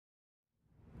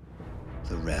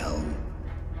The realm.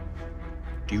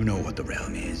 Do you know what the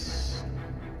realm is?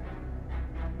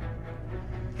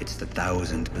 It's the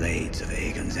 1,000 blades of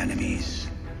Aegon's enemies.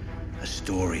 A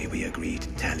story we agree to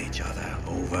tell each other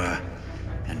over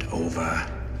and over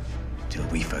till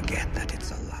we forget that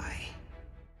it's a lie.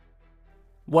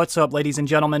 What's up, ladies and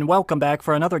gentlemen? Welcome back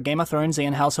for another Game of Thrones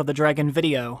and House of the Dragon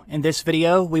video. In this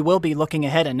video, we will be looking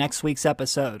ahead at next week's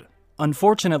episode.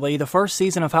 Unfortunately, the first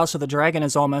season of House of the Dragon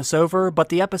is almost over, but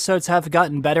the episodes have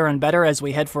gotten better and better as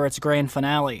we head for its grand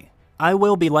finale. I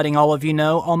will be letting all of you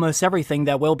know almost everything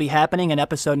that will be happening in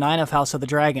episode 9 of House of the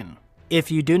Dragon.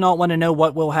 If you do not want to know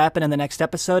what will happen in the next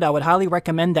episode, I would highly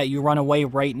recommend that you run away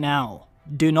right now.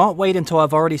 Do not wait until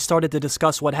I've already started to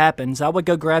discuss what happens. I would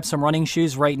go grab some running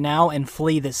shoes right now and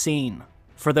flee the scene.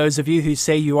 For those of you who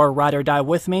say you are ride or die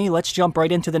with me, let's jump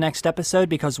right into the next episode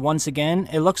because once again,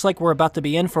 it looks like we're about to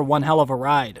be in for one hell of a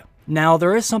ride. Now,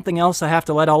 there is something else I have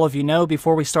to let all of you know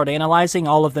before we start analyzing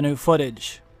all of the new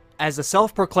footage. As a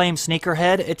self-proclaimed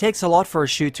sneakerhead, it takes a lot for a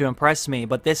shoe to impress me,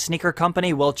 but this sneaker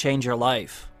company will change your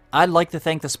life. I'd like to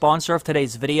thank the sponsor of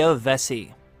today's video,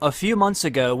 Vessi. A few months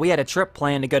ago, we had a trip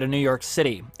planned to go to New York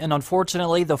City, and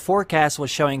unfortunately, the forecast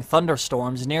was showing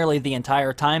thunderstorms nearly the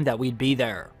entire time that we'd be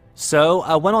there. So,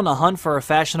 I went on a hunt for a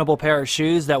fashionable pair of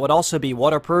shoes that would also be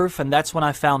waterproof, and that's when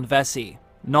I found Vessi.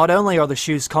 Not only are the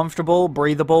shoes comfortable,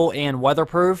 breathable, and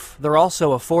weatherproof, they're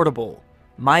also affordable.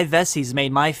 My Vessis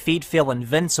made my feet feel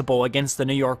invincible against the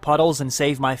New York puddles and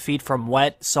saved my feet from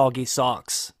wet, soggy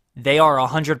socks. They are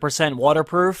 100%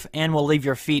 waterproof and will leave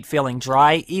your feet feeling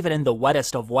dry even in the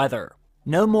wettest of weather.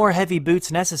 No more heavy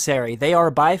boots necessary. They are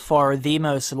by far the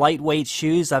most lightweight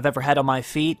shoes I've ever had on my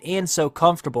feet and so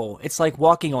comfortable, it's like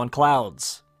walking on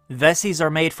clouds. Vessis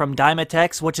are made from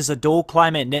Dymatex, which is a dual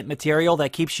climate knit material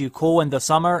that keeps you cool in the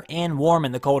summer and warm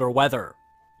in the colder weather.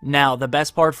 Now, the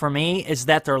best part for me is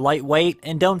that they're lightweight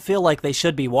and don't feel like they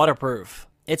should be waterproof.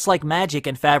 It's like magic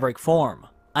in fabric form.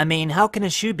 I mean, how can a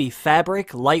shoe be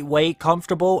fabric, lightweight,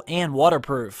 comfortable, and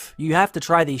waterproof? You have to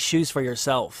try these shoes for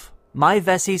yourself. My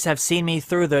Vessis have seen me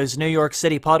through those New York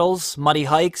City puddles, muddy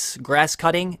hikes, grass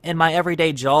cutting, and my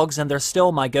everyday jogs, and they're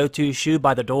still my go-to shoe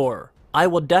by the door. I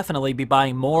will definitely be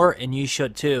buying more, and you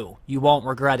should too. You won't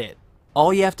regret it.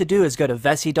 All you have to do is go to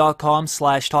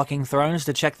vessi.com/talkingthrones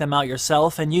to check them out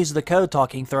yourself and use the code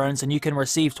TalkingThrones and you can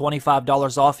receive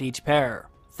 $25 off each pair.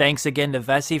 Thanks again to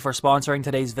Vessi for sponsoring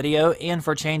today's video and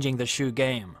for changing the shoe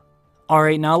game.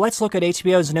 Alright, now let's look at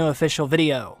HBO's new official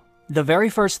video. The very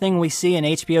first thing we see in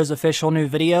HBO's official new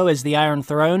video is the Iron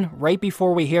Throne, right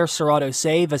before we hear Ser Otto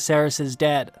say Viserys is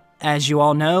dead. As you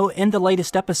all know, in the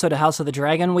latest episode of House of the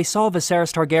Dragon, we saw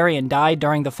Viserys Targaryen die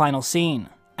during the final scene.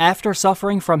 After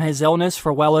suffering from his illness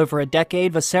for well over a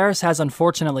decade, Viserys has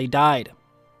unfortunately died.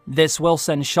 This will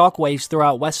send shockwaves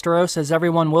throughout Westeros as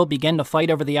everyone will begin to fight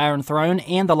over the Iron Throne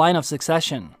and the line of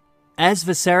succession. As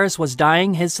Viserys was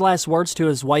dying, his last words to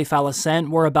his wife Alicent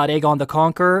were about Aegon the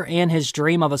Conqueror and his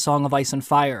dream of a Song of Ice and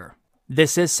Fire.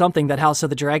 This is something that House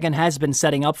of the Dragon has been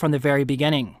setting up from the very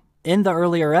beginning. In the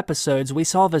earlier episodes, we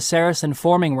saw Viserys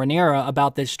informing Rhaenyra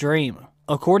about this dream.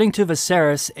 According to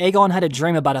Viserys, Aegon had a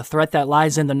dream about a threat that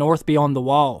lies in the north beyond the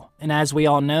wall, and as we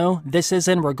all know, this is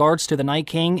in regards to the Night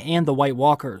King and the White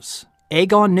Walkers.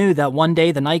 Aegon knew that one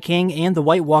day the Night King and the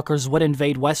White Walkers would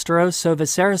invade Westeros, so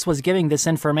Viserys was giving this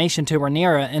information to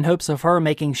Rhaenyra in hopes of her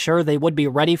making sure they would be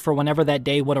ready for whenever that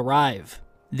day would arrive.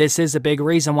 This is a big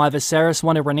reason why Viserys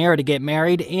wanted Rhaenyra to get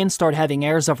married and start having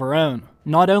heirs of her own,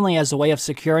 not only as a way of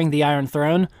securing the Iron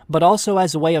Throne, but also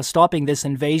as a way of stopping this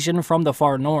invasion from the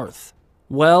far north.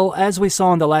 Well, as we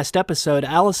saw in the last episode,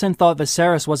 Alicent thought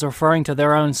Viserys was referring to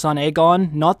their own son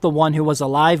Aegon, not the one who was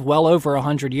alive well over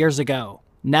 100 years ago.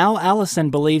 Now Alicent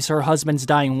believes her husband's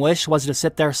dying wish was to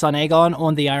sit their son Aegon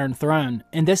on the Iron Throne,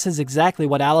 and this is exactly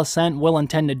what Alicent will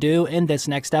intend to do in this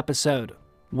next episode.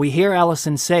 We hear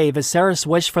Alicent say Viserys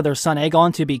wished for their son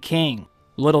Aegon to be king.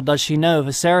 Little does she know,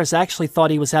 Viserys actually thought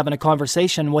he was having a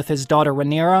conversation with his daughter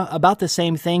Rhaenyra about the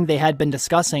same thing they had been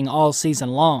discussing all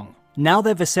season long. Now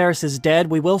that Viserys is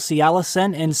dead, we will see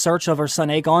Alicent in search of her son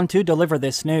Aegon to deliver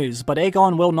this news, but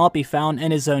Aegon will not be found in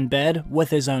his own bed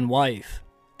with his own wife.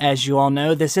 As you all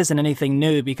know, this isn't anything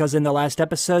new because in the last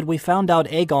episode we found out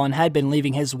Aegon had been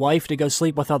leaving his wife to go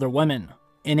sleep with other women.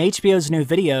 In HBO's new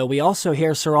video, we also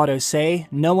hear Ser Otto say,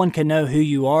 "No one can know who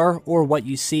you are or what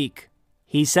you seek."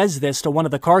 He says this to one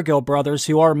of the Cargill brothers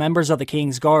who are members of the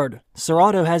King's Guard. Ser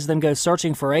Otto has them go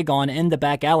searching for Aegon in the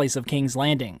back alleys of King's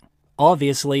Landing.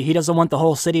 Obviously, he doesn't want the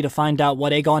whole city to find out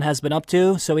what Aegon has been up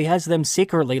to, so he has them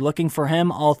secretly looking for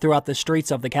him all throughout the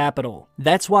streets of the capital.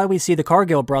 That's why we see the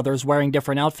Cargill brothers wearing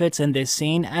different outfits in this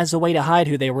scene as a way to hide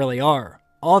who they really are.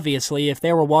 Obviously, if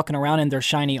they were walking around in their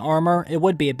shiny armor, it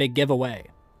would be a big giveaway.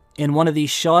 In one of these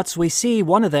shots, we see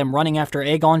one of them running after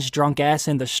Aegon's drunk ass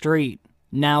in the street.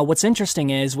 Now, what's interesting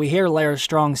is, we hear Lair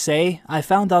Strong say, "I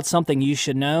found out something you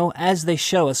should know," as they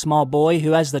show a small boy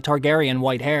who has the Targaryen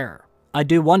white hair. I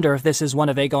do wonder if this is one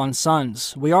of Aegon's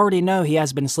sons. We already know he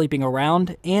has been sleeping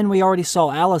around, and we already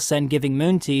saw Alicent giving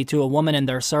moon tea to a woman in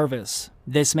their service.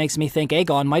 This makes me think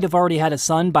Aegon might have already had a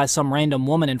son by some random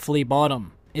woman in Flea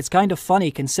Bottom. It's kind of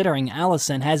funny considering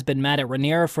Alicent has been mad at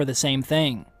Rhaenyra for the same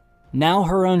thing. Now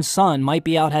her own son might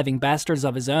be out having bastards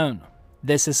of his own.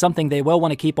 This is something they will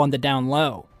want to keep on the down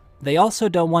low. They also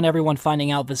don't want everyone finding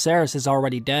out Viserys is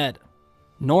already dead.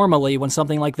 Normally, when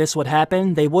something like this would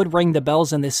happen, they would ring the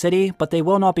bells in the city, but they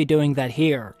will not be doing that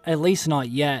here, at least not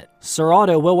yet. Ser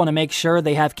Otto will want to make sure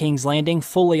they have King's Landing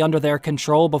fully under their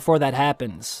control before that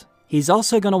happens. He's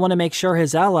also going to want to make sure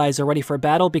his allies are ready for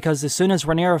battle because as soon as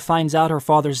Rhaenyra finds out her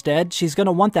father's dead, she's going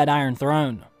to want that Iron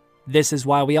Throne. This is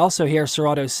why we also hear Ser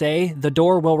Otto say, "The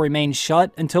door will remain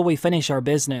shut until we finish our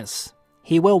business."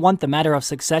 He will want the matter of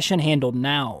succession handled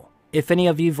now. If any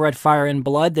of you've read Fire and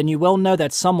Blood, then you will know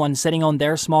that someone sitting on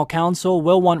their small council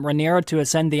will want Rhaenyra to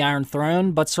ascend the Iron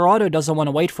Throne, but Ser Otto doesn't want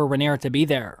to wait for Rhaenyra to be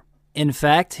there. In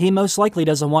fact, he most likely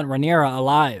doesn't want Rhaenyra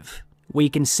alive. We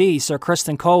can see Sir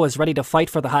Criston Cole is ready to fight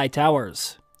for the High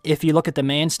Towers. If you look at the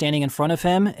man standing in front of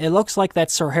him, it looks like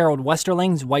that's Sir Harold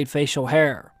Westerling's white facial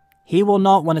hair. He will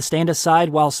not want to stand aside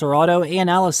while Ser Otto and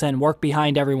Alicent work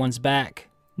behind everyone's back.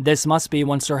 This must be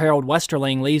when Sir Harold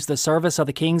Westerling leaves the service of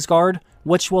the Kingsguard,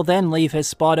 which will then leave his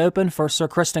spot open for Sir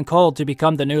Criston Cole to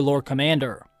become the new Lord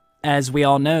Commander. As we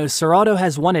all know, Ser Otto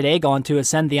has wanted Aegon to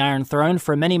ascend the Iron Throne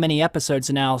for many episodes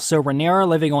now, so Rhaenyra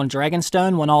living on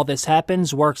Dragonstone when all this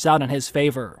happens works out in his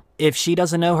favor. If she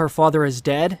doesn't know her father is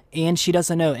dead, and she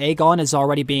doesn't know Aegon is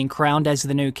already being crowned as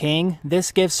the new king,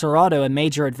 this gives Ser Otto a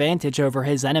major advantage over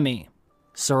his enemy.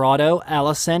 Ser Otto,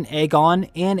 Alicent, Aegon,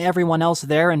 and everyone else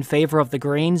there in favor of the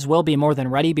Greens will be more than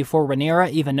ready before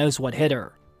Rhaenyra even knows what hit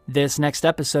her. This next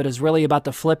episode is really about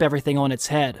to flip everything on its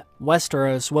head.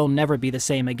 Westeros will never be the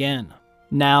same again.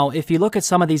 Now, if you look at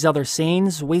some of these other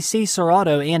scenes, we see Ser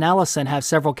Otto and Alicent have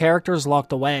several characters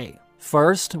locked away.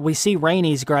 First, we see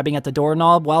Rhaenys grabbing at the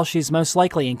doorknob while she's most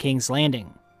likely in King's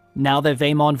Landing. Now that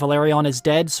Vaemon Valerion is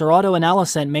dead, Ser Otto and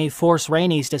Alicent may force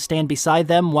Rhaenys to stand beside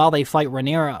them while they fight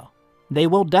Rhaenyra. They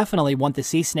will definitely want the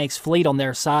Sea Snake's fleet on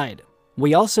their side.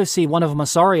 We also see one of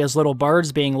Mysauria's little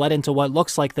birds being led into what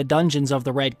looks like the dungeons of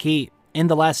the Red Keep. In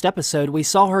the last episode, we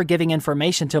saw her giving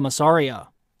information to Mysauria.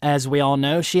 As we all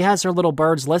know, she has her little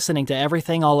birds listening to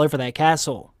everything all over that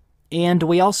castle. And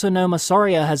we also know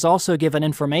Mysauria has also given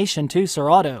information to Ser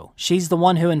Otto. She's the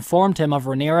one who informed him of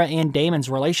Rhaenyra and Daemon's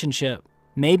relationship.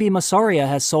 Maybe Mysauria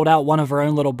has sold out one of her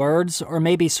own little birds, or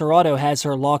maybe Ser Otto has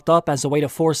her locked up as a way to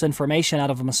force information out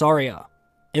of Mysauria.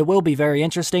 It will be very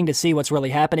interesting to see what's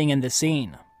really happening in this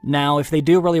scene. Now, if they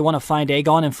do really want to find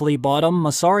Aegon in Flea Bottom,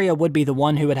 Mysauria would be the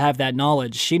one who would have that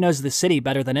knowledge. She knows the city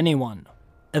better than anyone.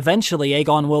 Eventually,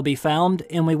 Aegon will be found,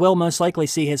 and we will most likely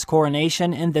see his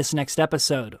coronation in this next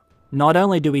episode. Not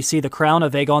only do we see the crown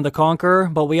of Aegon the Conqueror,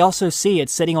 but we also see it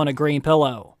sitting on a green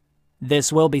pillow.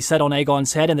 This will be set on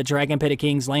Aegon's head in the Dragon Pit of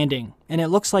King's Landing, and it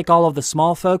looks like all of the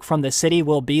small folk from the city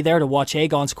will be there to watch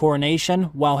Aegon's coronation,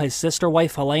 while his sister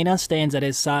wife Helaena stands at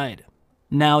his side.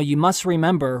 Now, you must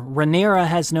remember, Rhaenyra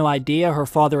has no idea her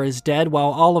father is dead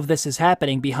while all of this is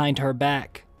happening behind her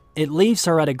back. It leaves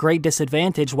her at a great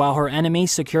disadvantage while her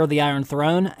enemies secure the Iron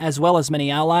Throne, as well as many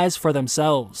allies for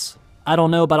themselves. I don't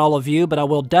know about all of you, but I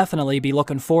will definitely be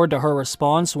looking forward to her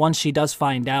response once she does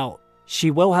find out. She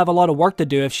will have a lot of work to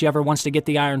do if she ever wants to get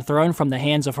the Iron Throne from the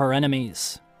hands of her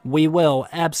enemies. We will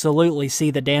absolutely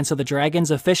see the Dance of the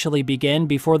Dragons officially begin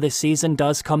before this season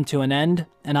does come to an end,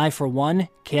 and I, for one,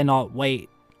 cannot wait.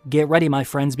 Get ready, my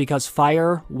friends, because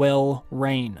fire will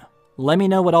reign. Let me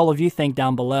know what all of you think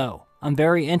down below. I'm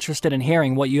very interested in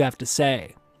hearing what you have to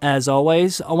say. As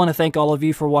always, I want to thank all of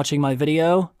you for watching my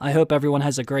video. I hope everyone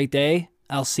has a great day.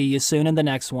 I'll see you soon in the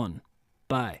next one.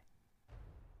 Bye.